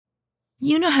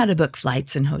You know how to book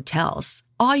flights and hotels.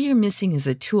 All you're missing is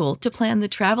a tool to plan the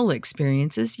travel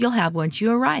experiences you'll have once you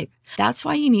arrive. That's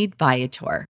why you need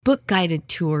Viator. Book guided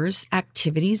tours,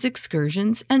 activities,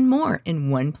 excursions, and more in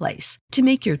one place to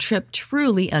make your trip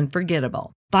truly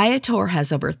unforgettable. Viator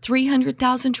has over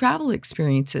 300,000 travel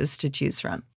experiences to choose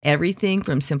from. Everything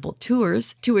from simple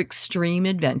tours to extreme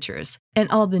adventures and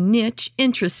all the niche,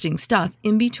 interesting stuff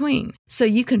in between. So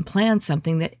you can plan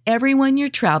something that everyone you're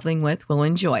traveling with will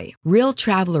enjoy. Real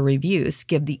traveler reviews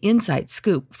give the inside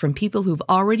scoop from people who've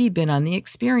already been on the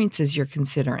experiences you're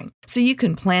considering. So you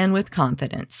can plan with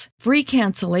confidence. Free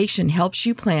cancellation helps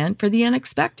you plan for the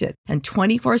unexpected. And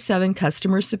 24/7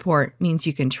 customer support means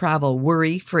you can travel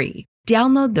worry-free.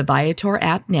 Download the Viator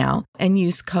app now and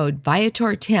use code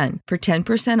Viator10 for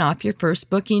 10% off your first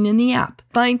booking in the app.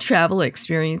 Find travel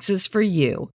experiences for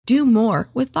you. Do more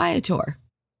with Viator.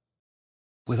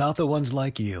 Without the ones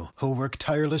like you, who work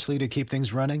tirelessly to keep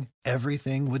things running,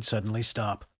 everything would suddenly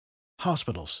stop.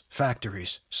 Hospitals,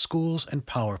 factories, schools, and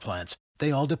power plants,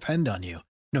 they all depend on you.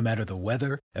 No matter the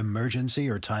weather, emergency,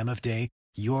 or time of day,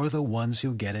 you're the ones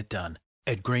who get it done.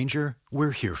 At Grainger,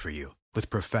 we're here for you with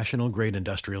professional-grade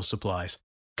industrial supplies.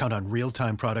 Count on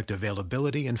real-time product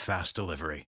availability and fast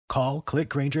delivery. Call, click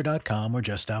Grainger.com, or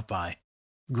just stop by.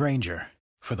 Grainger,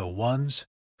 for the ones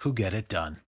who get it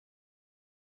done.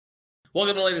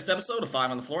 Welcome to the latest episode of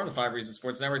 5 on the Floor on the 5 Reasons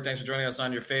Sports Network. Thanks for joining us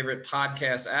on your favorite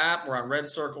podcast app. We're on Red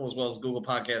Circle as well as Google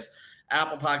Podcasts,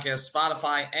 Apple Podcasts,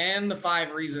 Spotify, and the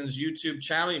 5 Reasons YouTube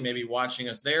channel. You may be watching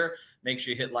us there. Make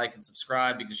sure you hit like and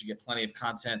subscribe because you get plenty of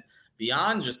content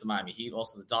beyond just the Miami Heat,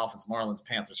 also the Dolphins, Marlins,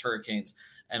 Panthers, Hurricanes,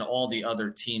 and all the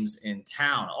other teams in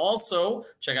town. Also,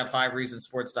 check out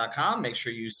 5reasonsports.com. Make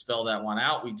sure you spell that one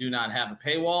out. We do not have a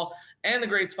paywall. And the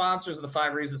great sponsors of the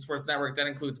 5 Reasons Sports Network, that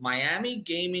includes Miami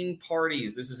Gaming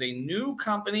Parties. This is a new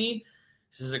company.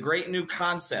 This is a great new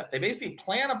concept. They basically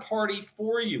plan a party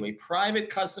for you, a private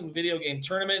custom video game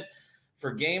tournament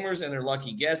for gamers and their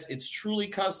lucky guests. It's truly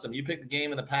custom. You pick the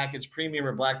game in the package, premium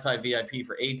or black tie VIP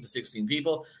for 8 to 16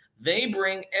 people. They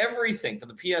bring everything from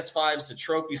the PS5s to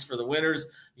trophies for the winners.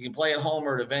 You can play at home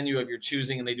or at a venue of your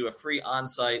choosing, and they do a free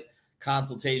on-site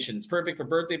consultation. It's perfect for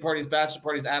birthday parties, bachelor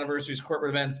parties, anniversaries,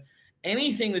 corporate events,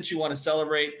 anything that you want to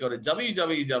celebrate. Go to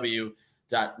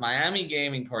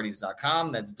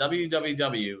www.miamigamingparties.com. That's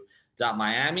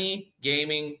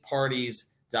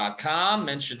www.miamigamingparties.com.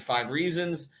 Mention 5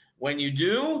 Reasons. When you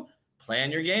do,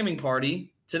 plan your gaming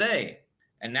party today.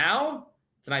 And now,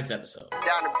 tonight's episode.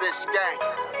 Down to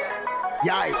Biscayne.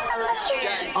 Yikes.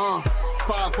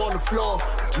 5 on the floor.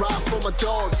 Ride for my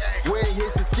dogs. Where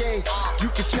here's the thing. You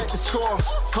can check the score.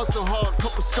 Hustle hard,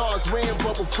 couple scars, wearing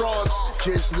bubble frogs.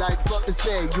 Just like Butler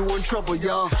said, you in trouble,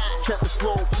 y'all. Kept the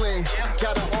floor playing.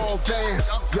 Got it all band.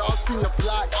 Y'all seen the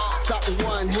block. Stop with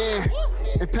one hand.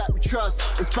 And Pat we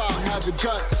trust. It's about having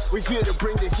guts. We're here to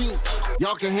bring the heat.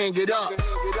 Y'all can hang it up.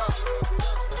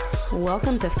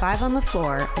 Welcome to 5 on the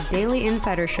Floor, a daily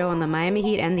insider show on the Miami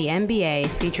Heat and the NBA,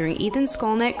 featuring Ethan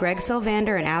Skolnick, Greg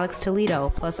Sylvander, and Alex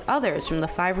Toledo, plus others from the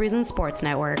 5 Reasons Sports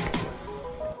Network.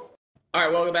 All right,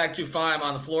 welcome back to 5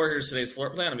 on the Floor. Here's today's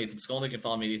floor plan. I'm Ethan Skolnick. You can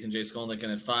follow me at Ethan J. Skolnick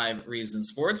and at 5 Reasons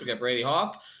Sports. We got Brady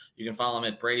Hawk. You can follow him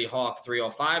at Brady Hawk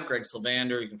 305. Greg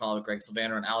Sylvander. You can follow Greg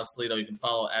Sylvander, and Alex Toledo. You can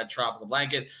follow at Tropical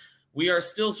Blanket. We are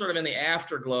still sort of in the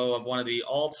afterglow of one of the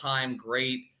all-time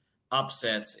great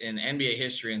upsets in NBA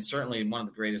history, and certainly one of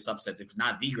the greatest upsets, if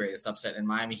not the greatest upset in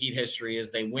Miami Heat history,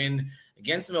 is they win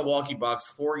against the Milwaukee Bucks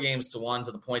 4-1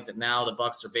 to the point that now the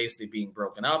Bucks are basically being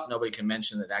broken up. Nobody can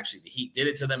mention that actually the Heat did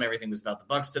it to them. Everything was about the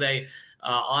Bucks today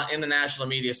in the national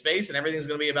media space, and everything's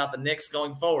going to be about the Knicks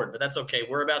going forward. But that's okay.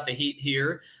 We're about the Heat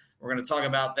here. We're going to talk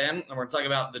about them, and we're going to talk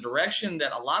about the direction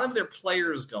that a lot of their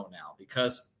players go now,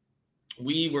 because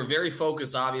we were very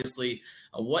focused, obviously,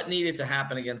 on what needed to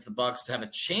happen against the Bucks to have a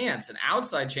chance, an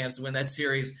outside chance to win that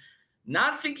series,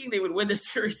 not thinking they would win the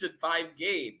series in 5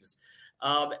 games.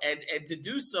 And to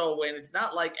do so when it's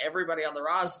not like everybody on the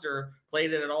roster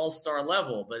played at an all-star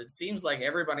level, but it seems like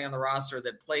everybody on the roster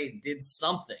that played did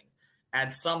something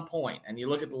at some point. And you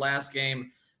look at the last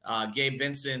game, Gabe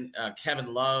Vincent,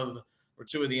 Kevin Love were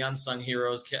 2 of the unsung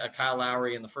heroes, Kyle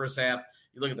Lowry in the first half.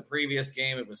 You look at the previous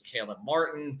game, it was Caleb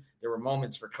Martin. There were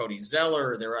moments for Cody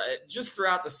Zeller. There were just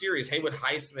throughout the series, Haywood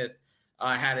Highsmith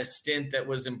had a stint that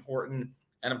was important.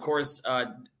 And, of course,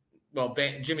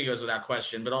 Jimmy goes without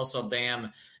question, but also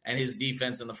Bam and his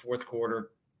defense in the fourth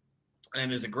quarter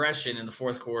and his aggression in the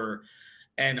fourth quarter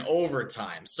and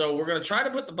overtime. So we're going to try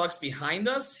to put the Bucks behind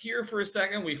us here for a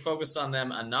second. We focused on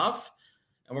them enough.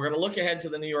 And we're going to look ahead to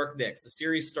the New York Knicks. The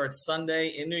series starts Sunday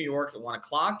in New York at 1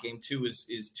 o'clock. Game 2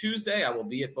 is Tuesday. I will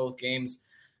be at both games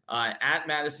at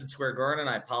Madison Square Garden.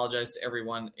 I apologize to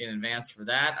everyone in advance for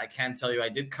that. I can tell you I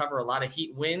did cover a lot of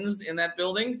Heat wins in that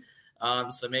building.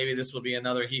 So maybe this will be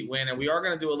another Heat win. And we are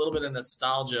going to do a little bit of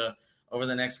nostalgia over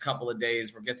the next couple of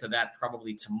days. We'll get to that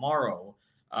probably tomorrow,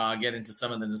 get into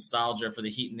some of the nostalgia for the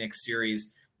Heat Knicks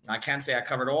series. I can say I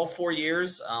covered all 4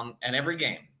 years and every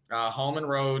game, home and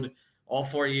road, all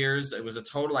 4 years. It was a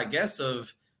total, I guess,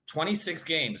 of 26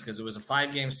 games because it was a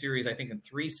 5-game series, I think, and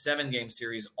 3 7-game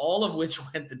series, all of which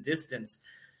went the distance.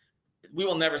 We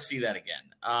will never see that again.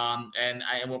 And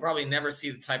we'll probably never see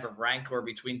the type of rancor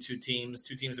between two teams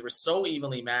that were so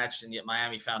evenly matched, and yet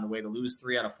Miami found a way to lose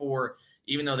 3 out of 4,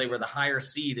 even though they were the higher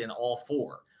seed in all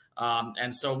 4.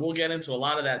 And so we'll get into a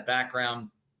lot of that background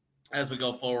as we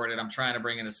go forward, and I'm trying to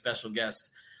bring in a special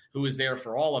guest who is there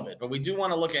for all of it. But we do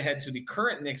want to look ahead to the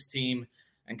current Knicks team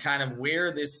and kind of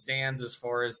where this stands as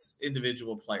far as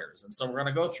individual players. And so we're going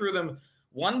to go through them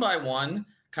one by one,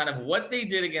 kind of what they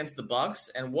did against the Bucks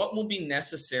and what will be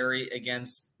necessary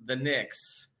against the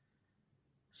Knicks.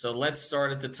 So let's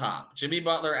start at the top. Jimmy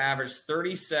Butler averaged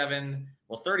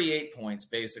 38 points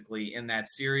basically in that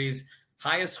series,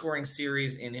 highest scoring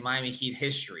series in Miami Heat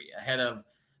history, ahead of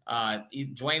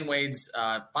Dwayne Wade's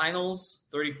finals,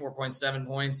 34.7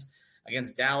 points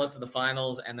against Dallas in the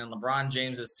finals, and then LeBron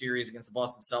James's series against the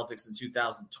Boston Celtics in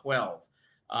 2012,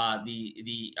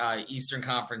 the Eastern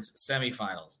Conference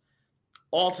semifinals.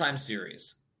 All-time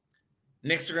series.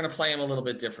 Knicks are going to play him a little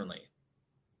bit differently.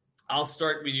 I'll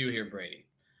start with you here, Brady.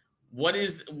 What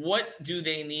do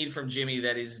they need from Jimmy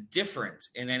that is different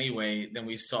in any way than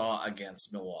we saw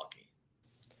against Milwaukee?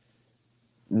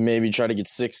 Maybe try to get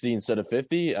 60 instead of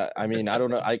 50. I mean, I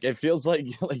don't know. It feels like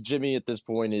Jimmy at this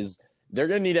point they're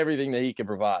going to need everything that he can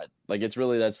provide. Like, it's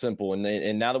really that simple.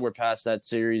 And now that we're past that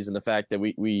series and the fact that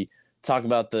we talk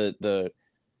about the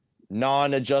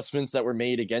non-adjustments that were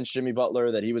made against Jimmy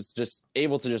Butler, that he was just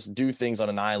able to just do things on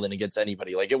an island against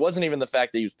anybody. Like, it wasn't even the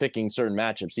fact that he was picking certain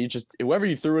matchups. He just, whoever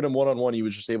you threw at him one-on-one, he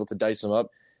was just able to dice him up.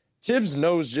 Tibbs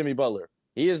knows Jimmy Butler.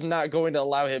 He is not going to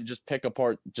allow him just pick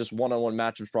apart just one-on-one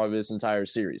matchups probably this entire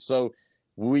series. So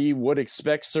we would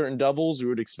expect certain doubles. We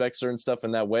would expect certain stuff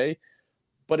in that way.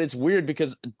 But it's weird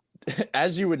because,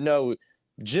 as you would know,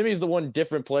 Jimmy's the one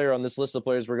different player on this list of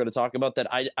players we're going to talk about that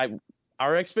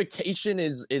our expectation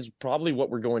is probably what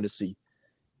we're going to see.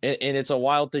 And it's a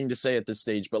wild thing to say at this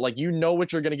stage. But, like, you know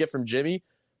what you're going to get from Jimmy,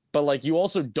 but, like, you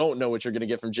also don't know what you're going to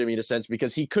get from Jimmy in a sense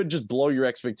because he could just blow your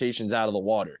expectations out of the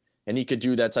water. And he could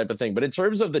do that type of thing. But in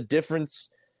terms of the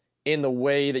difference in the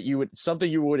way that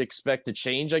something you would expect to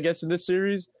change, I guess, in this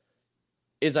series,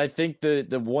 is I think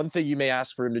the one thing you may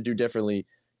ask for him to do differently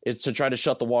is to try to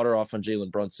shut the water off on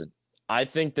Jalen Brunson. I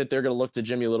think that they're going to look to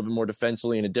Jimmy a little bit more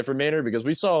defensively in a different manner because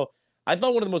I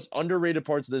thought one of the most underrated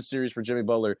parts of this series for Jimmy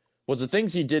Butler was the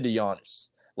things he did to Giannis.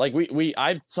 Like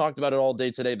I've talked about it all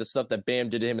day today, the stuff that Bam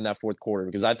did to him in that fourth quarter,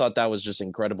 because I thought that was just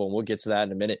incredible. And we'll get to that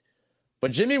in a minute. But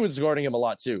Jimmy was guarding him a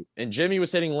lot too. And Jimmy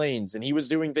was hitting lanes and he was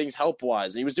doing things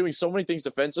help-wise. And he was doing so many things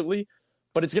defensively,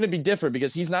 but it's going to be different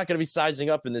because he's not going to be sizing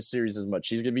up in this series as much.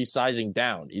 He's going to be sizing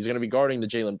down. He's going to be guarding the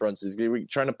Jalen Brunson. He's going to be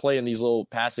trying to play in these little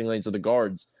passing lanes of the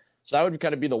guards. So that would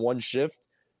kind of be the one shift.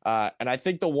 And I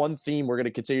think the one theme we're going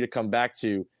to continue to come back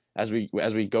to as we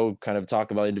go kind of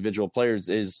talk about individual players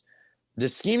is the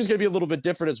scheme is going to be a little bit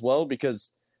different as well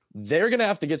because they're going to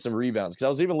have to get some rebounds. Because I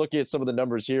was even looking at some of the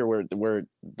numbers here where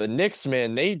the Knicks,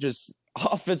 man, they just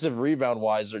offensive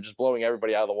rebound-wise are just blowing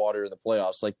everybody out of the water in the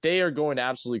playoffs. Like, they are going to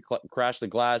absolutely crash the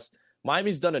glass.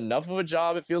 Miami's done enough of a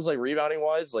job, it feels like,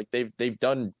 rebounding-wise. Like, they've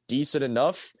done decent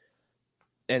enough.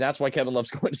 And that's why Kevin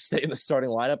Love's going to stay in the starting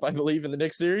lineup, I believe, in the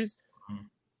Knicks series.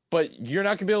 But you're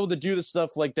not going to be able to do the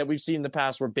stuff like that we've seen in the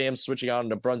past where Bam's switching on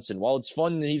to Brunson. While it's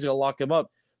fun and he's going to lock him up,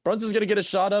 Brunson's going to get a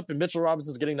shot up and Mitchell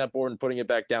Robinson's getting that board and putting it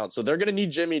back down. So they're going to need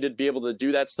Jimmy to be able to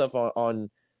do that stuff on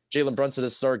Jalen Brunson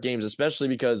to start games, especially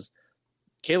because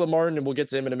Caleb Martin, and we'll get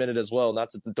to him in a minute as well,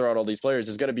 not to throw out all these players,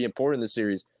 is going to be important in this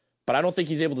series. But I don't think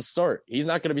he's able to start. He's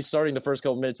not going to be starting the first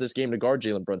couple minutes of this game to guard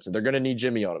Jalen Brunson. They're going to need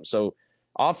Jimmy on him. So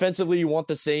offensively, you want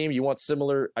the same. You want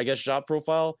similar, I guess, shot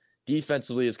profile.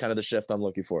 Defensively is kind of the shift I'm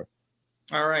looking for.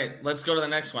 All right, let's go to the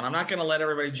next one. I'm not going to let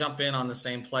everybody jump in on the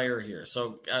same player here.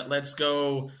 So let's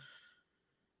go.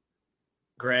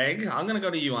 Greg, I'm going to go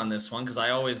to you on this one because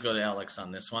I always go to Alex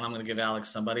on this one. I'm going to give Alex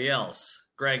somebody else.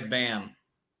 Greg, Bam.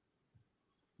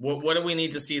 What do we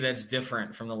need to see that's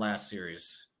different from the last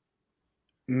series?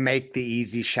 Make the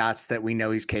easy shots that we know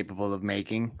he's capable of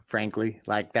making, frankly.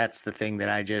 Like, that's the thing that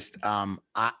I just I'm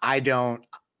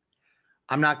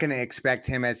not going to expect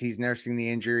him, as he's nursing the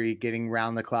injury, getting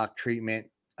round-the-clock treatment,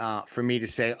 for me to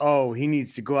say, oh, he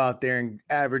needs to go out there and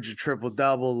average a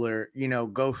triple-double or,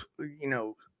 go,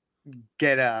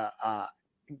 get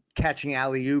catching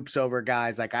alley oops over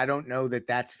guys. Like, I don't know that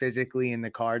that's physically in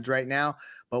the cards right now,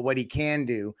 but what he can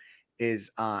do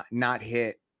is not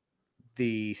hit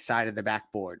the side of the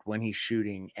backboard when he's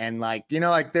shooting. And like,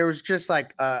 like there was just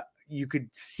like, you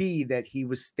could see that he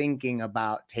was thinking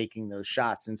about taking those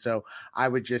shots. And so I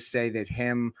would just say that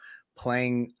him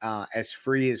playing as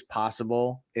free as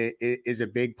possible is a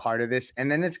big part of this.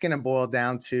 And then it's going to boil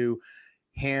down to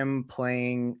him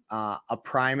playing a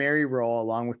primary role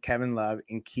along with Kevin Love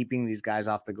in keeping these guys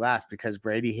off the glass, because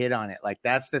Brady hit on it. Like,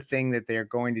 that's the thing that they're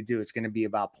going to do. It's going to be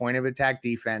about point of attack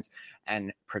defense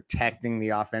and protecting the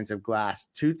offensive glass.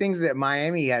 Two things that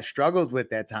Miami has struggled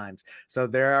with at times. So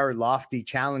there are lofty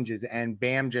challenges, and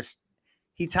Bam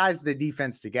he ties the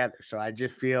defense together. So I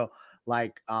just feel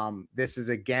like this is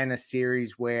again a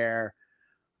series where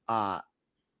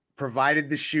provided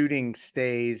the shooting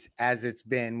stays as it's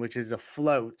been, which is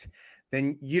afloat,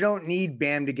 then you don't need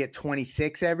Bam to get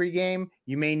 26 every game.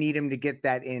 You may need him to get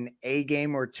that in a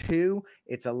game or two.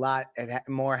 It's a lot.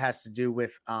 More has to do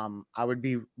with I would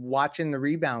be watching the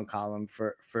rebound column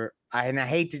and I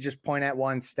hate to just point at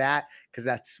one stat because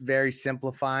that's very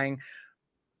simplifying,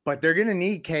 but they're going to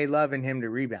need K Love and him to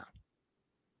rebound.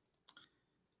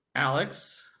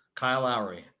 Alex, Kyle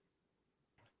Lowry.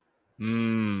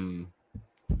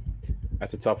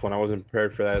 That's a tough one. I wasn't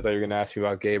prepared for that. I thought you were going to ask me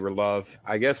about Gabe or Love.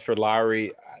 I guess for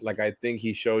Lowry, like, I think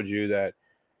he showed you that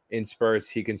in spurts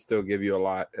he can still give you a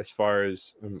lot as far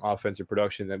as offensive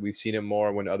production. That we've seen it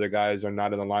more when other guys are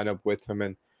not in the lineup with him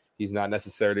and he's not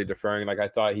necessarily deferring. Like, I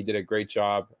thought he did a great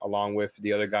job along with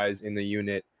the other guys in the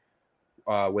unit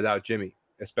without Jimmy,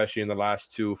 especially in the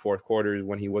last two fourth quarters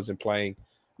when he wasn't playing.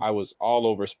 I was all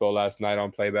over Spo last night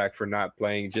on playback for not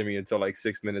playing Jimmy until like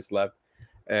 6 minutes left.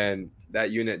 And that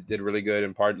unit did really good,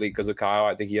 and partly because of Kyle.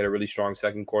 I think he had a really strong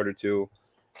second quarter too.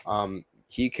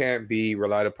 He can't be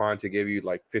relied upon to give you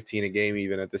like 15 a game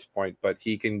even at this point, but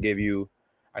he can give you,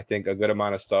 I think, a good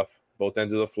amount of stuff, both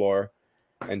ends of the floor.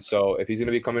 And so if he's going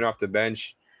to be coming off the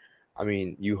bench, I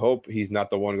mean, you hope he's not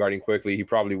the one guarding quickly. He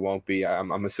probably won't be.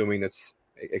 I'm assuming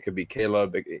it could be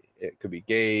Caleb, it could be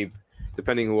Gabe,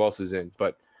 depending who else is in.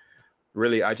 But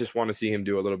really, I just want to see him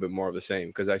do a little bit more of the same,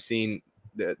 because I've seen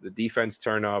the defense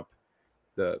turn up.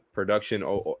 The production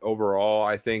overall,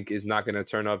 I think, is not going to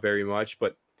turn up very much,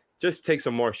 but just take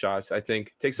some more shots. I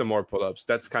think take some more pull-ups.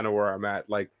 That's kind of where I'm at.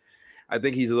 Like, I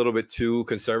think he's a little bit too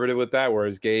conservative with that,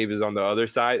 whereas Gabe is on the other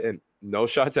side, and no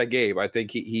shots at Gabe. I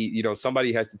think he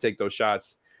somebody has to take those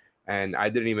shots, and I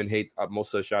didn't even hate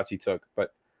most of the shots he took,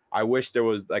 but I wish there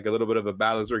was like a little bit of a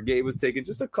balance where Gabe was taking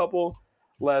just a couple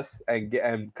less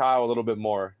and Kyle a little bit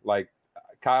more. Like,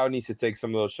 Kyle needs to take some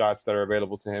of those shots that are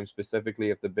available to him, specifically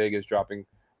if the big is dropping.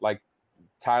 Like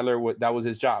Tyler, that was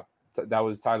his job. That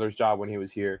was Tyler's job when he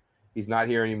was here. He's not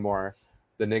here anymore.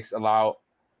 The Knicks allow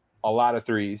a lot of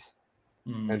threes.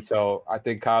 And so I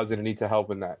think Kyle's going to need to help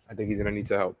in that. I think he's going to need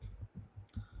to help.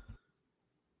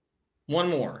 One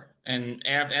more. And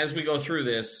as we go through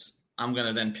this, I'm going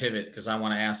to then pivot because I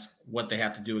want to ask what they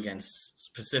have to do against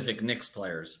specific Knicks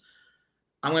players.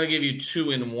 I'm going to give you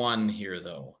 2-in-1 here,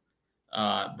 though.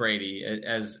 Brady,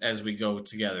 as we go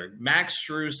together. Max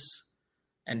Strus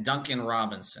and Duncan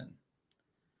Robinson.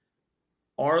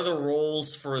 Are the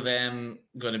roles for them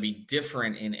going to be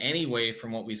different in any way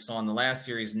from what we saw in the last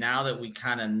series now that we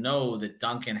kind of know that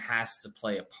Duncan has to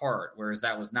play a part, whereas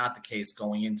that was not the case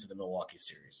going into the Milwaukee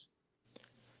series?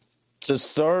 To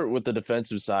start with the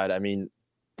defensive side, I mean,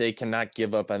 they cannot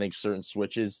give up, I think, certain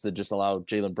switches to just allow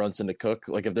Jalen Brunson to cook.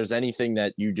 Like, if there's anything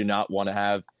that you do not want to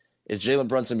have, is Jalen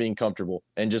Brunson being comfortable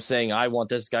and just saying, I want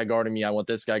this guy guarding me, I want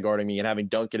this guy guarding me, and having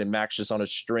Duncan and Max just on a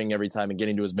string every time and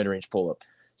getting to his mid-range pull-up.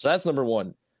 So that's number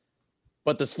one.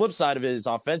 But the flip side of it is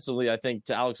offensively, I think,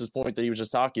 to Alex's point that he was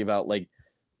just talking about, like,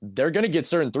 they're going to get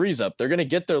certain threes up. They're going to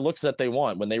get their looks that they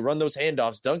want. When they run those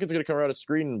handoffs, Duncan's going to come around a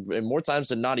screen, and more times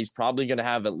than not, he's probably going to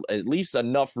have at least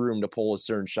enough room to pull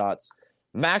certain shots.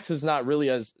 Max is not really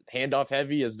as handoff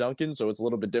heavy as Duncan, so it's a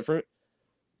little bit different.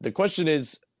 The question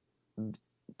is,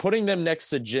 putting them next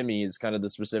to Jimmy is kind of the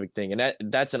specific thing, and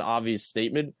that's an obvious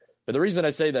statement. But the reason I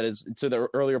say that is, to the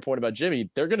earlier point about Jimmy,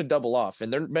 they're going to double off,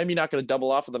 and they're maybe not going to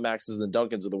double off with the Maxes and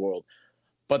Duncans of the world.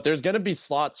 But there's going to be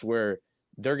slots where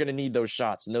they're going to need those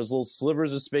shots and those little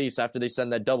slivers of space after they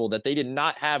send that double that they did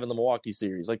not have in the Milwaukee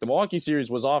series. Like, the Milwaukee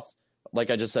series was off, like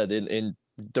I just said, in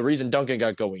the reason Duncan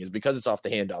got going is because it's off the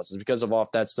handoffs. It's because of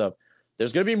off that stuff.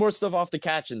 There's going to be more stuff off the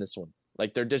catch in this one.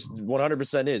 Like, there just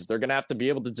 100% is. They're going to have to be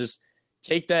able to just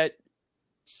take that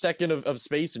second of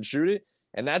space and shoot it.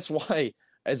 And that's why,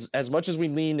 as much as we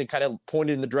lean and kind of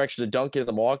pointed in the direction of Duncan in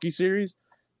the Milwaukee series,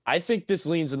 I think this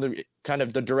leans in the kind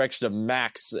of the direction of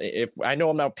Max. If I know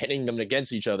I'm now pinning them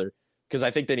against each other because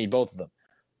I think they need both of them.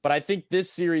 But I think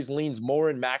this series leans more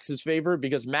in Max's favor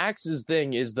because Max's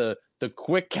thing is the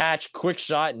quick catch, quick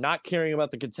shot, not caring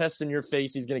about the contest in your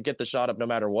face. He's going to get the shot up no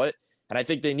matter what. And I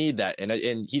think they need that. And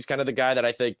he's kind of the guy that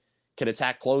I think can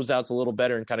attack closeouts a little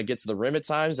better and kind of get to the rim at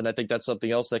times. And I think that's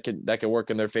something else that can work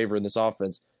in their favor in this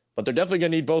offense. But they're definitely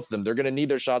going to need both of them. They're going to need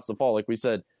their shots to fall. Like we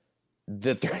said,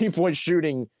 the 3-point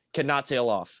shooting cannot tail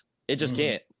off. It just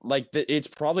can't. Like it's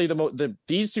probably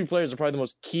these two players are probably the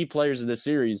most key players in this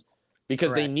series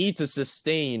because they need to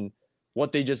sustain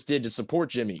what they just did to support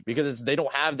Jimmy because they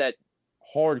don't have that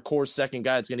hardcore second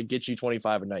guy that's going to get you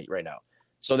 25 a night right now.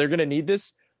 So they're going to need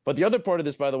this. But the other part of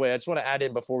this, by the way, I just want to add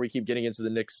in before we keep getting into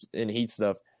the Knicks and Heat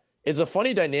stuff. It's a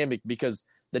funny dynamic because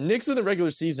the Knicks in the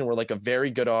regular season were like a very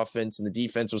good offense and the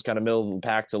defense was kind of middle of the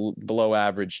pack to below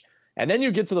average. And then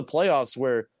you get to the playoffs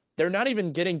where they're not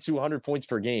even getting 200 points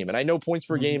per game. And I know points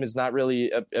per game is not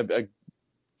really a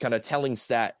kind of telling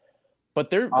stat, but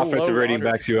their offensive rating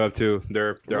backs you up too.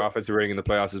 Their offensive rating in the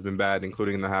playoffs has been bad,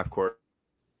 including in the half court.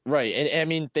 Right. And I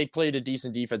mean, they played a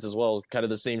decent defense as well, kind of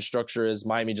the same structure as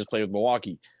Miami just played with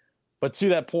Milwaukee. But to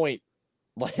that point,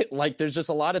 like there's just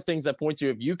a lot of things that point to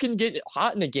if you can get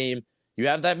hot in a game, you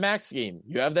have that Max game,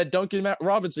 you have that Duncan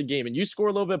Robinson game, and you score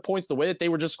a little bit of points the way that they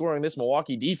were just scoring this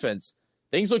Milwaukee defense,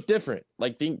 things look different.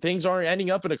 Like things aren't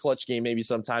ending up in a clutch game maybe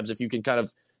sometimes if you can kind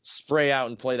of spray out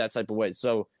and play that type of way.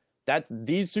 So that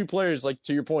these two players, like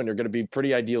to your point, are going to be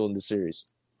pretty ideal in the series.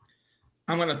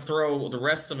 I'm going to throw the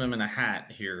rest of them in a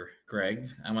hat here, Greg.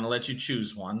 I'm going to let you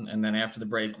choose one. And then after the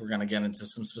break, we're going to get into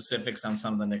some specifics on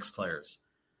some of the Knicks players.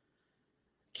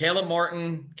 Caleb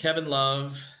Martin, Kevin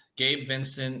Love, Gabe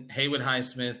Vincent, Haywood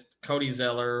Highsmith, Cody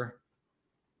Zeller,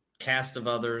 cast of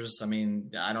others. I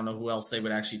mean, I don't know who else they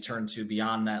would actually turn to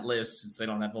beyond that list since they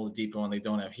don't have Oladipo and they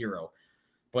don't have Hero.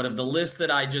 But of the list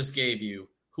that I just gave you,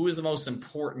 who is the most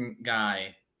important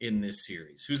guy in this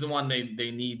series? Who's the one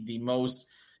they need the most?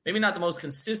 Maybe not the most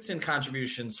consistent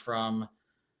contributions from,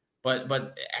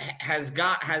 but has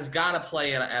got to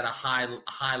play at a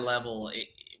high level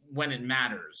when it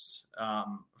matters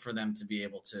for them to be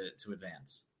able to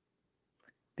advance.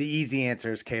 The easy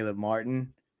answer is Caleb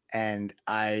Martin,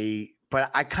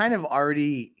 but I kind of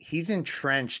already he's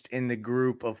entrenched in the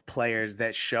group of players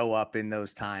that show up in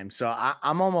those times. So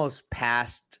I'm almost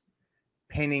past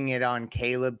pinning it on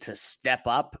Caleb to step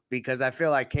up because I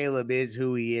feel like Caleb is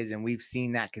who he is, and we've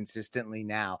seen that consistently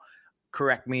now.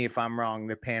 Correct me if I'm wrong.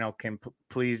 The panel can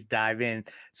please dive in.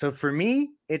 So for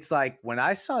me, it's like when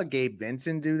I saw Gabe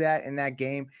Vincent do that in that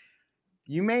game,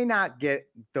 you may not get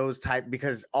those type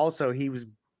because also he was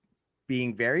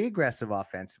being very aggressive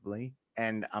offensively,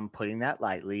 and I'm putting that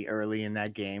lightly early in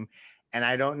that game. And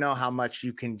I don't know how much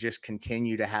you can just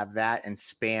continue to have that and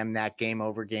spam that game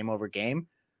over game.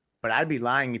 But I'd be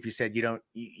lying if you said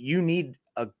you need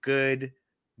a good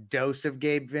dose of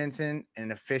Gabe Vincent,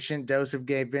 an efficient dose of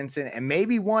Gabe Vincent, and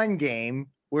maybe one game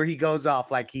where he goes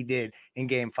off like he did in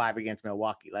game 5 against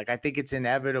Milwaukee. Like, I think it's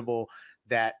inevitable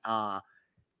that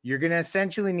you're going to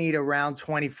essentially need around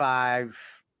 23,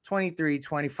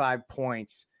 25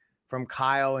 points from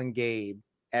Kyle and Gabe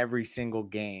every single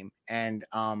game. And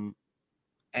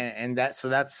that's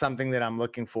something that I'm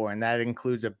looking for. And that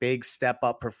includes a big step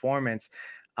up performance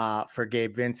for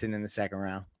Gabe Vincent in the second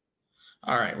round.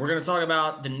 All right. We're going to talk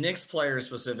about the Knicks players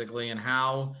specifically and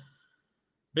how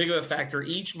big of a factor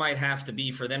each might have to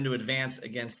be for them to advance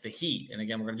against the Heat. And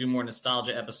again, we're going to do more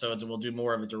nostalgia episodes and we'll do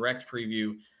more of a direct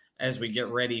preview as we get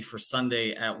ready for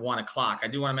Sunday at 1:00. I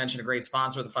do want to mention a great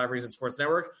sponsor of the 5 Reasons Sports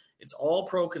Network. It's All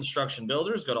Pro Construction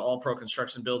Builders. Go to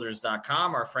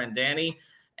allproconstructionbuilders.com. Our friend Danny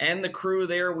and the crew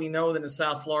there, we know that in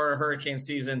South Florida, hurricane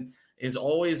season is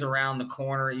always around the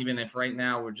corner, even if right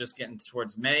now we're just getting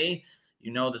towards May.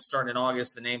 You know that starting in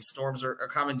August, the name storms are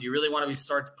coming. Do you really want to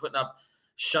start putting up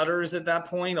shutters at that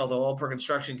point? Although All Pro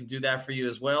Construction can do that for you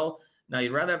as well. Now,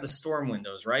 you'd rather have the storm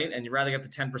windows, right? And you'd rather get the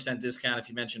 10% discount if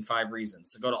you mention 5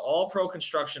 Reasons. So go to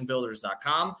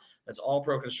allproconstructionbuilders.com. That's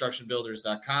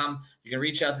allproconstructionbuilders.com. You can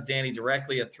reach out to Danny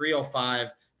directly at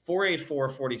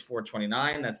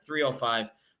 305-484-4429. That's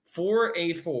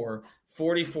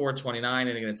 305-484-4429. And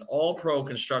again, it's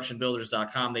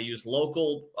allproconstructionbuilders.com. They use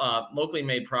locally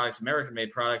made products,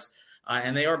 American-made products,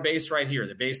 and they are based right here.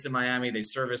 They're based in Miami. They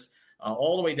service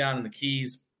all the way down in the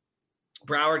Keys,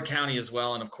 Broward County as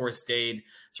well, and of course Dade.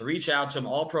 So reach out to them,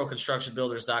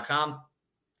 allproconstructionbuilders.com.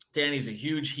 Danny's a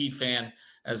huge Heat fan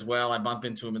as well. I bump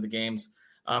into him in the games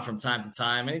from time to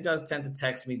time, and he does tend to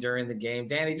text me during the game.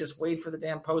 Danny, just wait for the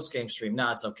damn post-game stream.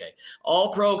 No, it's okay.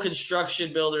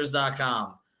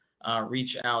 Allproconstructionbuilders.com.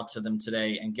 reach out to them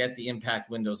today and get the impact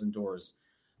windows and doors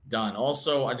done.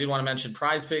 Also, I did want to mention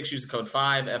Prize Picks. Use the code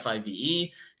 5,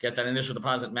 F-I-V-E. Get that initial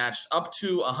deposit matched up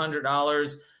to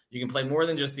 $100. You can play more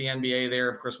than just the NBA there.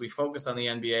 Of course, we focus on the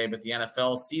NBA, but the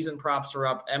NFL season props are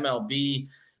up, MLB,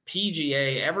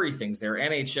 PGA, everything's there,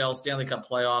 NHL, Stanley Cup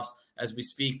playoffs. As we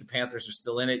speak, the Panthers are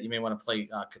still in it. You may want to play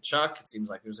Kachuk. It seems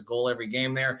like there's a goal every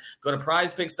game there. Go to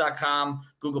prizepicks.com,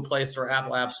 Google Play Store,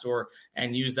 Apple App Store,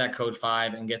 and use that code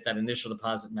 5 and get that initial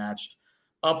deposit matched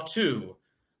up to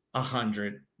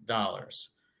 $100.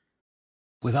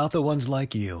 Without the ones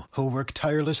like you, who work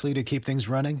tirelessly to keep things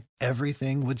running,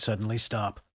 everything would suddenly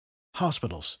stop.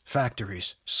 Hospitals,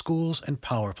 factories, schools, and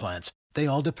power plants, they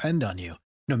all depend on you.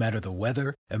 No matter the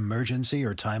weather, emergency,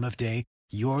 or time of day,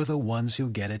 you're the ones who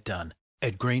get it done.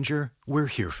 At Grainger, we're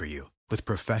here for you with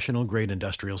professional-grade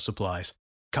industrial supplies.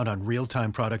 Count on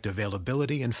real-time product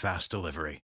availability and fast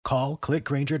delivery. Call,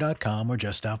 clickgrainger.com, or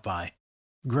just stop by.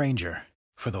 Grainger,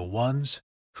 for the ones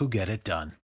who get it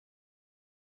done.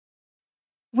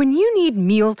 When you need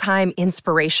mealtime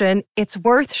inspiration, it's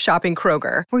worth shopping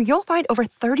Kroger, where you'll find over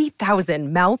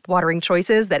 30,000 mouth-watering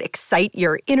choices that excite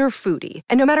your inner foodie.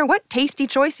 And no matter what tasty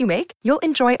choice you make, you'll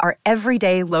enjoy our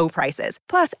everyday low prices,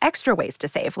 plus extra ways to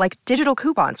save, like digital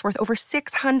coupons worth over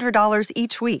 $600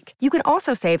 each week. You can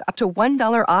also save up to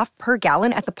 $1 off per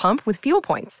gallon at the pump with fuel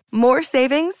points. More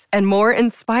savings and more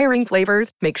inspiring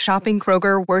flavors make shopping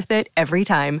Kroger worth it every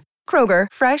time. Kroger,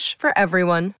 fresh for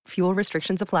everyone. Fuel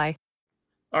restrictions apply.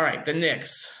 All right, the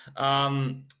Knicks.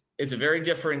 It's a very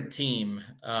different team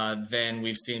than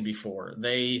we've seen before.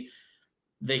 They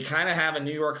kind of have a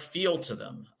New York feel to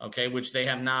them, okay, which they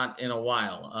have not in a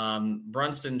while.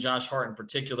 Brunson, Josh Hart in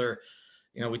particular,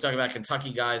 you know, we talk about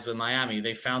Kentucky guys with Miami.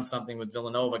 They found something with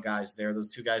Villanova guys there. Those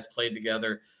two guys played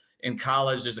together in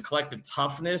college. There's a collective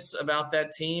toughness about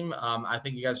that team. I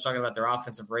think you guys are talking about their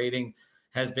offensive rating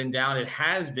has been down. It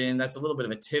has been. That's a little bit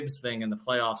of a Tibbs thing in the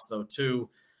playoffs, though, too.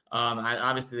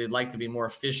 Obviously, they'd like to be more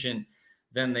efficient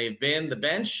than they've been. The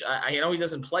bench, I know he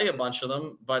doesn't play a bunch of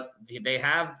them, but they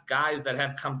have guys that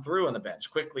have come through on the bench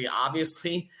quickly,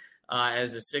 obviously,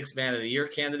 as a sixth man of the year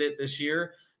candidate this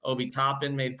year. Obi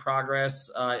Toppin made progress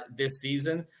this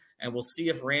season, and we'll see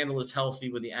if Randall is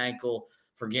healthy with the ankle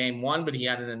for game one, but he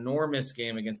had an enormous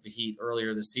game against the Heat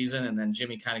earlier this season, and then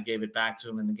Jimmy kind of gave it back to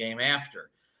him in the game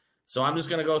after. So I'm just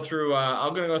going to go through.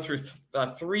 I'm going to go through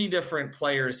three different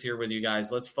players here with you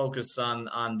guys. Let's focus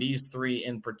on these three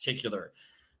in particular.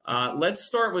 Let's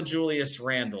start with Julius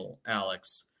Randle,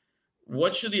 Alex.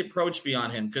 What should the approach be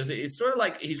on him? Because it's sort of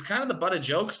like he's kind of the butt of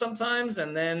jokes sometimes,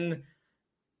 and then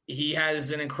he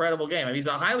has an incredible game. I mean, he's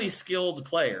a highly skilled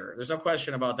player. There's no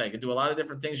question about that. He can do a lot of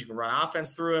different things. You can run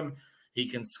offense through him. He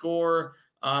can score.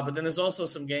 But then there's also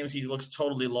some games he looks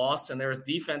totally lost, and there's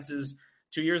defenses.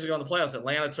 2 years ago in the playoffs,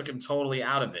 Atlanta took him totally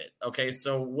out of it. Okay,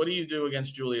 so what do you do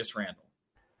against Julius Randle?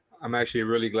 I'm actually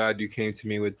really glad you came to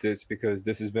me with this because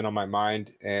this has been on my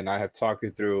mind, and I have talked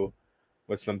it through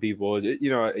with some people. You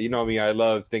know me. I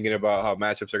love thinking about how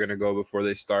matchups are going to go before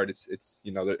they start. It's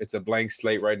a blank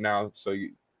slate right now, so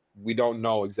we don't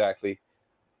know exactly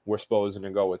where Spo is going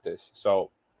to go with this.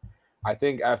 So I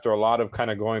think after a lot of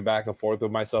kind of going back and forth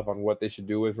with myself on what they should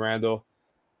do with Randle,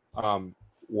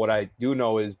 what I do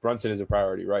know is Brunson is a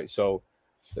priority, right? So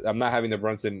I'm not having the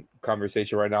Brunson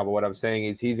conversation right now, but what I'm saying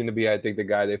is he's going to be, I think, the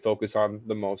guy they focus on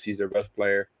the most. He's their best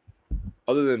player.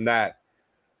 Other than that,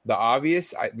 the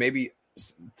obvious, maybe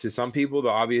to some people, the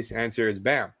obvious answer is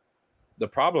Bam. The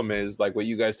problem is, like what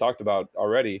you guys talked about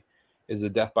already, is the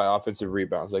death by offensive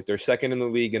rebounds. Like they're second in the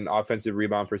league in offensive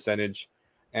rebound percentage.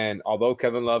 And although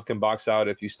Kevin Love can box out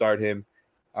if you start him,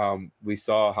 we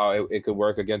saw how it could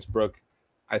work against Brook.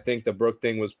 I think the Brook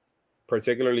thing was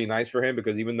particularly nice for him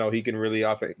because even though he can really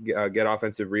get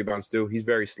offensive rebounds too, he's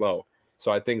very slow.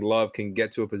 So I think Love can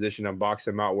get to a position and box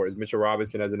him out, whereas Mitchell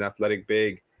Robinson as an athletic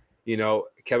big,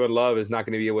 Kevin Love is not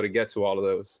going to be able to get to all of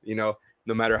those, no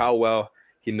matter how well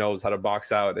he knows how to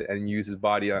box out and use his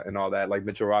body and all that. Like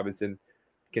Mitchell Robinson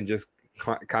can just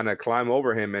kind of climb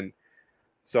over him. And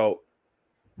so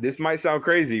this might sound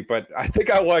crazy, but I think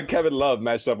I want Kevin Love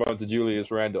matched up onto Julius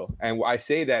Randle. And I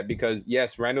say that because,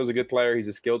 yes, Randle's a good player. He's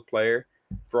a skilled player.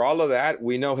 For all of that,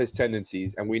 we know his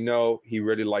tendencies, and we know he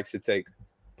really likes to take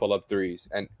pull-up threes.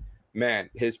 And, man,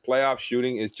 his playoff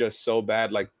shooting is just so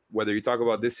bad. Like, whether you talk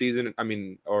about this season,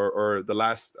 or the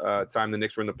last time the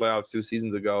Knicks were in the playoffs 2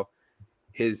 seasons ago,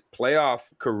 his playoff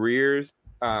careers,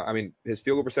 his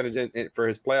field goal percentage for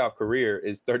his playoff career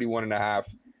is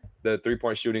 31.5. The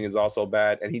three-point shooting is also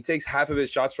bad, and he takes half of his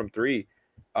shots from three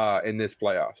in this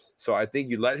playoffs. So I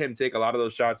think you let him take a lot of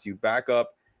those shots, you back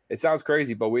up, It sounds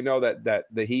crazy, but we know that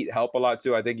the Heat help a lot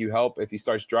too. I think you help if he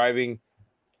starts driving.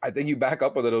 I think you back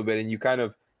up a little bit and you kind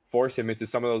of force him into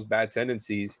some of those bad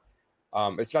tendencies.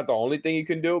 It's not the only thing you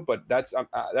can do, but that's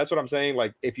what I'm saying.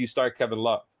 Like if you start Kevin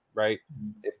Love, right?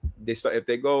 If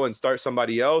they go and start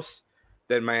somebody else,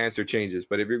 then my answer changes.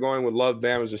 But if you're going with Love,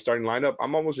 Bam as the starting lineup,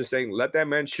 I'm almost just saying let that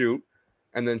man shoot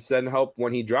and then send help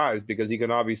when he drives, because he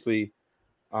can obviously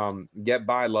get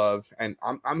by Love. And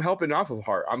I'm helping off of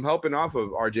Hart. I'm helping off of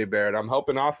RJ Barrett. I'm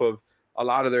helping off of a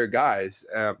lot of their guys.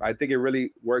 I think it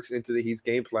really works into the Heat's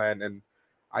game plan. And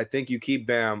I think you keep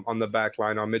Bam on the back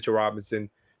line on Mitchell Robinson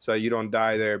so you don't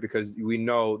die there, because we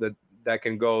know that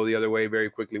can go the other way very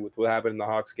quickly with what happened in the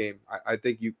Hawks game. I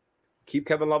think you keep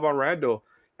Kevin Love on Randall.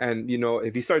 And,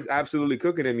 if he starts absolutely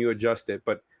cooking him, you adjust it.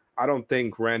 But I don't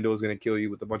think Randall is going to kill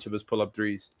you with a bunch of his pull-up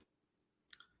threes.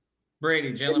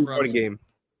 Brady, Jalen Brunson. Game.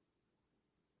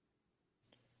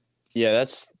 Yeah,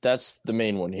 that's the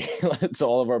main one here. That's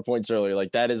all of our points earlier.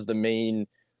 Like, that is the main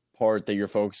part that you're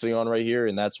focusing on right here.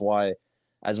 And that's why,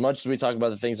 as much as we talk about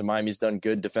the things that Miami's done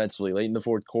good defensively, late in the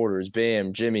fourth quarters,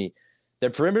 Bam, Jimmy, their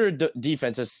perimeter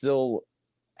defense has still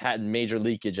had major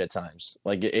leakage at times.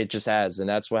 Like, it just has. And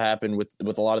that's what happened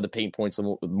with a lot of the paint points that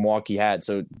Milwaukee had.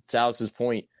 So to Alex's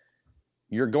point,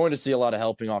 you're going to see a lot of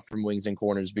helping off from wings and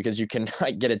corners, because you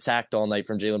cannot get attacked all night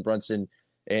from Jalen Brunson.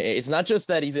 It's not just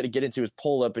that he's going to get into his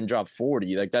pull-up and drop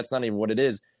 40. Like, that's not even what it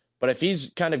is. But if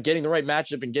he's kind of getting the right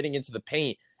matchup and getting into the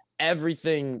paint,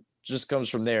 everything just comes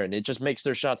from there. And it just makes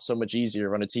their shots so much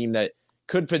easier on a team that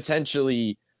could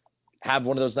potentially have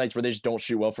one of those nights where they just don't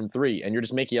shoot well from three, and you're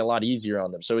just making it a lot easier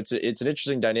on them. So it's an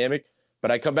interesting dynamic. But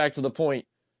I come back to the point,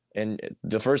 and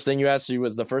the first thing you asked me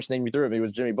was the first name you threw at me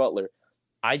was Jimmy Butler.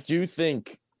 I do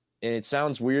think, and it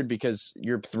sounds weird because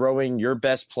you're throwing your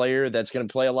best player that's going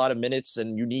to play a lot of minutes,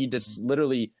 and you need to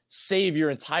literally save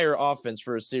your entire offense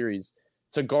for a series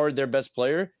to guard their best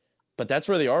player. But that's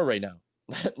where they are right now.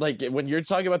 Like, when you're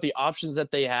talking about the options that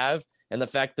they have and the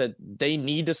fact that they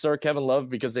need to start Kevin Love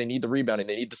because they need the rebounding,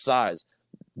 they need the size.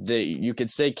 You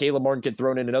could say Caleb Martin could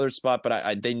throw in another spot,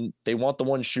 but they want the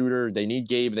one shooter. They need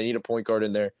Gabe. They need a point guard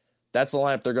in there. That's the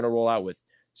lineup they're going to roll out with.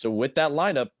 So with that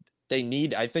lineup,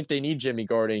 I think they need Jimmy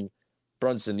guarding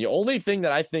Brunson. The only thing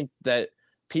that I think that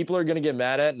people are going to get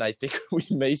mad at, and I think we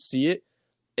may see it,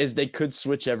 is they could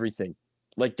switch everything.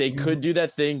 Like, they could do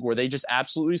that thing where they just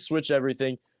absolutely switch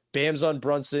everything. Bam's on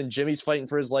Brunson, Jimmy's fighting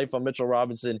for his life on Mitchell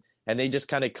Robinson, and they just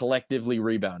kind of collectively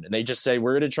rebound. And they just say,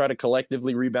 we're going to try to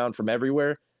collectively rebound from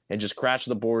everywhere and just crash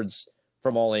the boards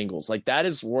from all angles. Like, that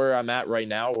is where I'm at right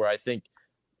now, where I think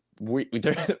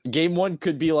game one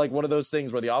could be like one of those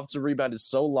things where the offensive rebound is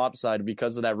so lopsided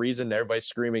because of that reason. Everybody's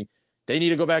screaming, they need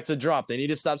to go back to drop. They need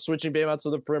to stop switching Bam out to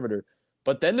the perimeter.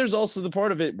 But then there's also the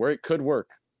part of it where it could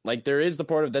work. Like, there is the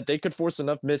part of that they could force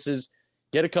enough misses,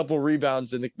 get a couple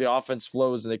rebounds, and the offense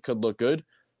flows, and it could look good.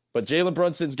 But Jalen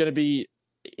Brunson's going to be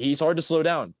 – he's hard to slow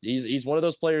down. He's one of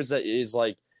those players that is,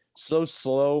 like, so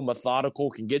slow, methodical,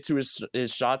 can get to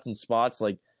his shots and spots.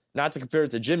 Like, not to compare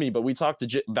it to Jimmy, but we talked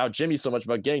about Jimmy so much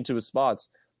about getting to his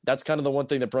spots. That's kind of the one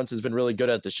thing that Brunson's been really good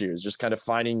at this year, is just kind of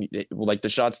finding, like, the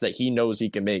shots that he knows he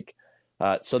can make.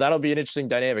 So that'll be an interesting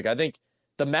dynamic. I think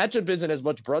the matchup isn't as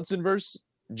much Brunson versus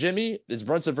Jimmy, it's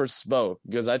Brunson versus Spo,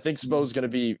 because I think Spo's going to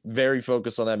be very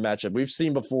focused on that matchup. We've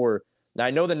seen before. Now,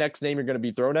 I know the next name you're going to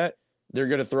be thrown at, they're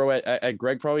going to throw at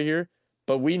Greg probably here,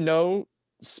 but we know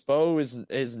Spo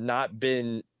has not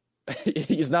been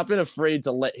he's not been afraid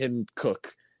to let him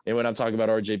cook. And when I'm talking about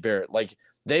RJ Barrett, like,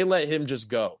 they let him just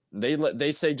go.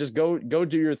 They say just go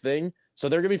do your thing. So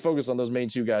they're going to be focused on those main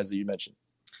two guys that you mentioned.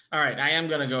 All right, I am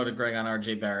going to go to Greg on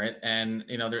RJ Barrett, and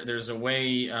there's a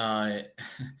way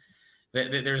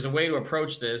there's a way to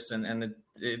approach this, and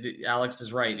Alex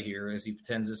is right here as he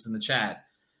pretends this in the chat.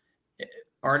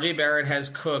 RJ Barrett has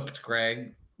cooked,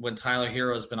 Greg, when Tyler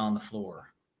Hero's been on the floor.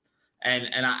 And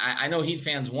I know Heat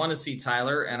fans want to see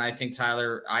Tyler, and I think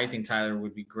Tyler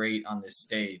would be great on this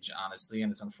stage, honestly.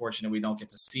 And it's unfortunate we don't get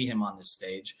to see him on this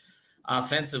stage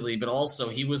offensively, but also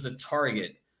he was a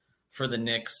target for the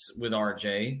Knicks with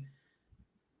RJ.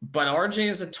 But RJ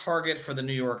is a target for the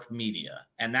New York media,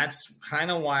 and that's kind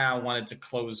of why I wanted to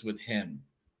close with him,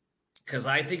 because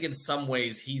I think in some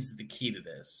ways he's the key to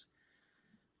this,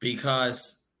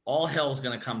 because all hell's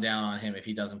going to come down on him if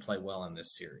he doesn't play well in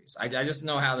this series. I just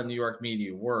know how the New York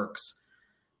media works,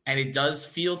 and it does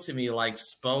feel to me like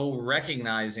Spo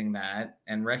recognizing that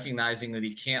and recognizing that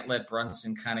he can't let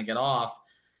Brunson kind of get off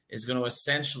is going to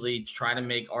essentially try to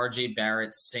make RJ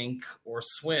Barrett sink or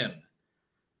swim.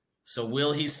 So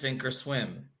will he sink or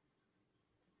swim?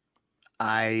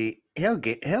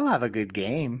 He'll have a good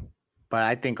game, but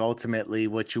I think ultimately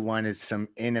what you want is some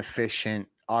inefficient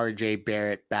RJ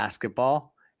Barrett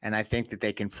basketball, and I think that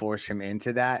they can force him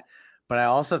into that. But I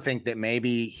also think that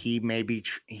maybe he may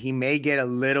get a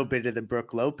little bit of the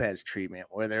Brook Lopez treatment,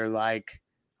 where they're like,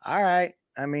 all right,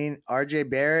 I mean, RJ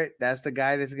Barrett, that's the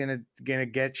guy that's gonna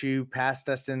get you past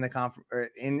us in the conference, or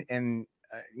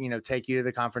take you to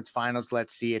the conference finals.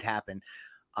 Let's see it happen.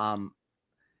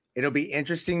 It'll be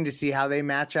interesting to see how they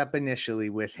match up initially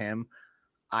with him.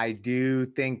 I do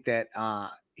think that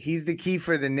he's the key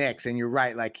for the Knicks, and you're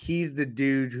right. Like, he's the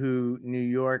dude who New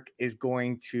York is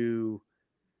going to,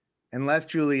 unless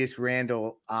Julius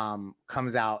Randle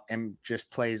comes out and just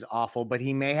plays awful, but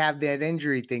he may have that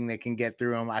injury thing that can get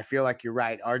through him. I feel like you're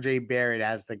right. RJ Barrett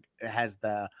has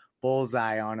the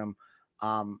bullseye on him.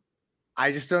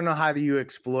 I just don't know how you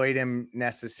exploit him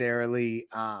necessarily.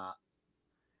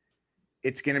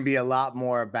 It's going to be a lot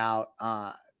more about,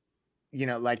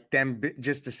 like them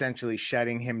just essentially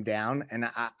shutting him down. And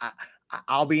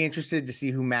I'll be interested to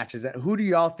see who matches it. Who do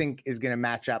y'all think is going to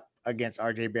match up against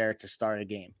RJ Barrett to start a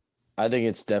game? I think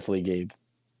it's definitely Gabe.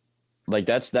 Like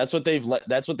that's what they've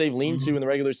leaned to in the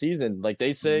regular season. Like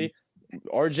they say,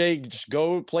 RJ, just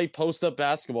go play post up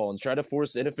basketball and try to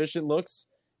force inefficient looks.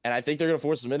 And I think they're going to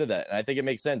force him into that. And I think it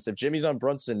makes sense. If Jimmy's on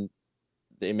Brunson,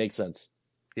 it makes sense.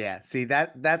 Yeah, see,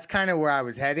 that's kind of where I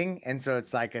was heading. And so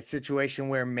it's like a situation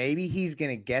where maybe he's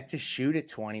going to get to shoot it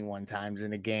 21 times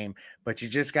in a game, but you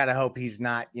just got to hope he's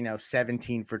not,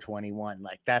 17 for 21.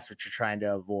 Like, that's what you're trying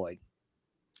to avoid.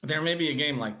 There may be a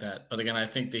game like that. But again, I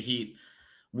think the Heat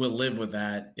will live with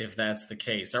that if that's the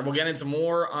case. All right, we'll get into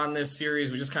more on this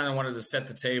series. We just kind of wanted to set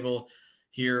the table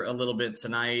here a little bit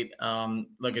tonight.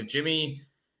 Look, if Jimmy,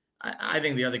 I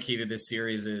think the other key to this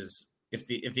series is, if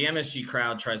the MSG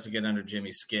crowd tries to get under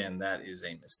Jimmy's skin, that is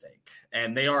a mistake.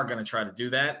 And they are going to try to do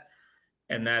that,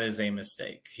 and that is a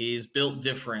mistake. He's built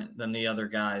different than the other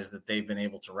guys that they've been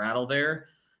able to rattle there.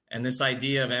 And this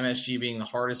idea of MSG being the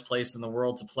hardest place in the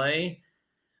world to play,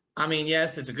 I mean,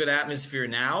 yes, it's a good atmosphere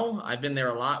now. I've been there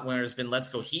a lot when there's been Let's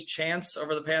Go Heat chants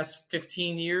over the past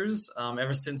 15 years,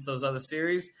 ever since those other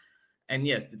series. And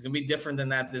yes, it's going to be different than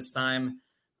that this time.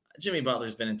 Jimmy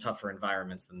Butler's been in tougher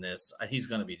environments than this. He's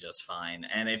going to be just fine.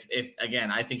 And if again,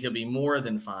 I think he'll be more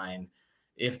than fine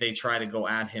if they try to go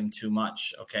at him too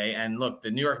much. Okay. And look,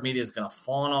 the New York media is going to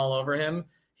fawn all over him.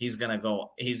 He's going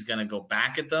to go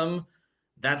back at them.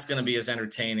 That's going to be as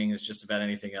entertaining as just about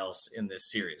anything else in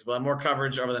this series. We'll have more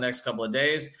coverage over the next couple of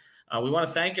days. We want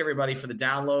to thank everybody for the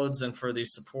downloads and for the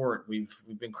support. We've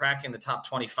been cracking the top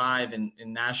 25 in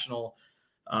national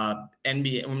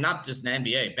NBA, not just an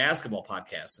NBA, basketball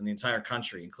podcasts in the entire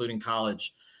country, including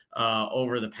college,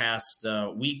 over the past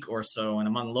week or so. And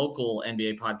among local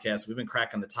NBA podcasts, we've been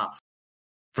cracking the top.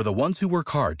 For the ones who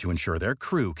work hard to ensure their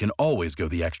crew can always go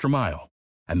the extra mile,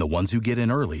 and the ones who get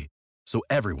in early so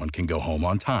everyone can go home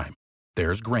on time,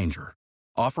 there's Grainger,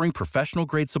 offering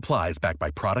professional-grade supplies backed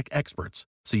by product experts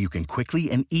so you can quickly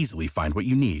and easily find what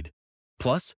you need.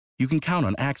 Plus, you can count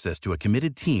on access to a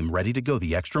committed team ready to go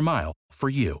the extra mile for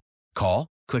you. Call,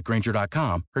 click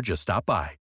Grainger.com, or just stop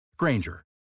by. Grainger,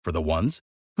 for the ones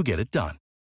who get it done.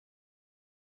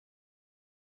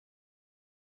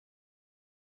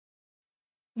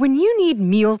 When you need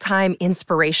mealtime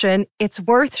inspiration, it's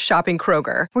worth shopping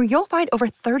Kroger, where you'll find over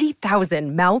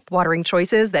 30,000 mouth-watering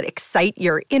choices that excite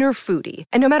your inner foodie.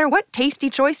 And no matter what tasty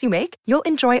choice you make, you'll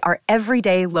enjoy our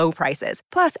everyday low prices,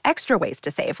 plus extra ways to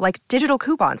save, like digital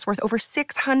coupons worth over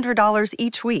 $600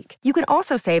 each week. You can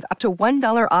also save up to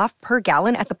 $1 off per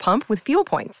gallon at the pump with fuel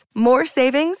points. More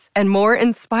savings and more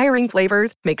inspiring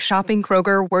flavors make shopping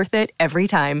Kroger worth it every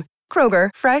time. Kroger,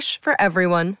 fresh for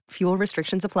everyone. Fuel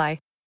restrictions apply.